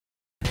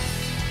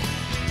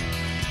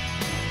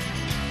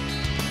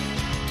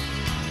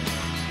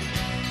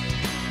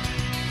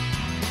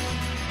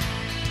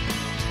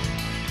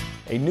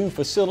A new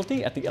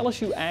facility at the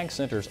LSU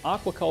AgCenter's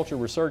Aquaculture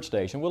Research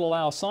Station will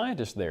allow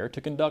scientists there to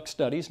conduct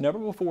studies never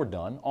before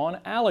done on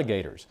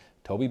alligators.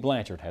 Tobie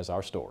Blanchard has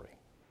our story.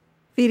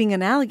 Feeding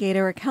an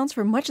alligator accounts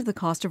for much of the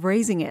cost of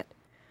raising it.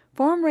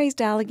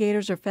 Farm-raised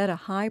alligators are fed a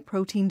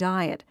high-protein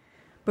diet,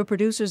 but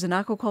producers and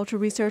aquaculture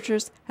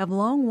researchers have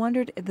long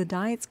wondered if the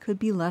diets could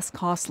be less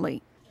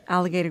costly.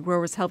 Alligator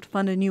growers helped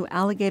fund a new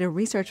alligator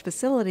research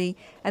facility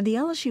at the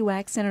LSU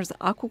AgCenter's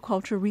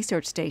Aquaculture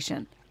Research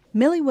Station.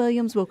 Millie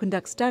Williams will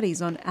conduct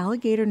studies on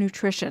alligator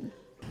nutrition.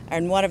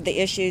 And one of the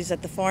issues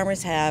that the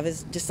farmers have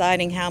is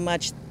deciding how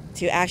much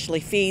to actually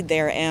feed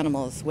their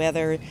animals,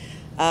 whether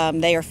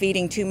they are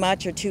feeding too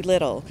much or too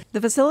little. The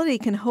facility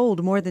can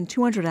hold more than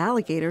 200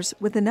 alligators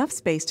with enough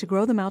space to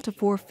grow them out to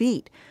 4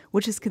 feet,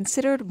 which is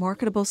considered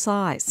marketable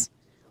size.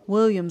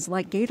 Williams,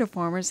 like gator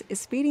farmers,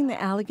 is feeding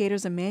the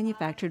alligators a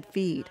manufactured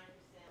feed.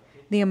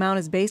 The amount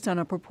is based on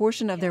a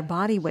proportion of their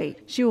body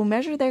weight. She will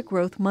measure their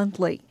growth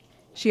monthly.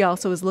 She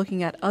also is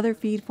looking at other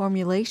feed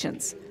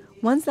formulations,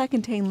 ones that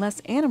contain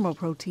less animal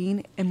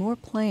protein and more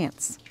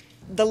plants.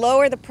 The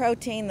lower the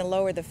protein, the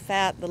lower the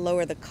fat, the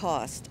lower the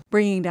cost.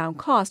 Bringing down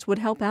cost would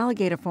help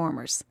alligator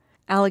farmers.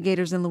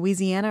 Alligators in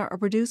Louisiana are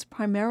produced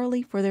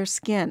primarily for their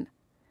skin.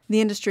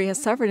 The industry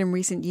has suffered in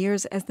recent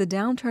years as the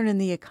downturn in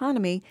the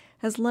economy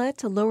has led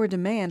to lower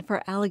demand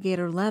for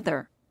alligator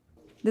leather.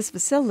 This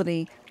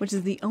facility, which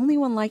is the only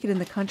one like it in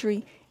the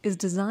country, is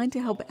designed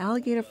to help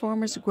alligator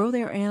farmers grow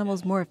their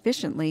animals more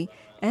efficiently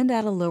and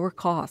at a lower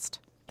cost.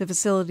 The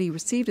facility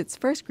received its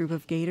first group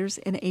of gators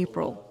in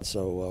April.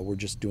 So we're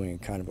just doing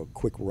kind of a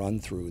quick run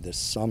through this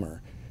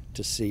summer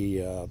to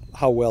see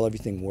how well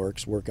everything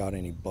works, work out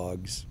any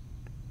bugs,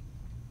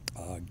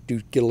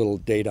 get a little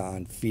data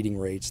on feeding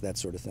rates, that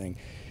sort of thing.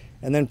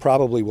 And then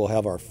probably we'll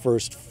have our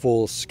first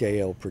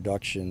full-scale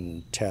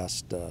production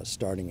test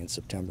starting in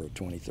September of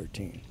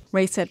 2013.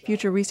 Ray said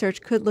future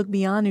research could look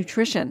beyond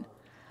nutrition.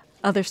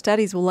 Other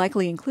studies will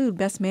likely include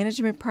best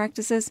management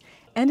practices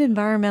and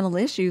environmental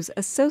issues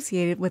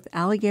associated with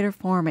alligator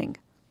farming.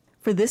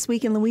 For This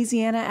Week in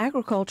Louisiana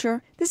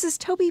Agriculture, this is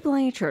Tobie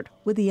Blanchard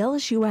with the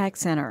LSU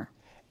AgCenter.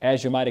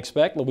 As you might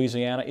expect,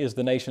 Louisiana is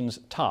the nation's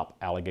top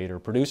alligator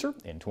producer.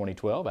 In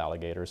 2012,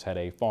 alligators had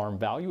a farm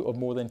value of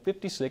more than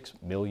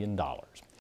 $56 million.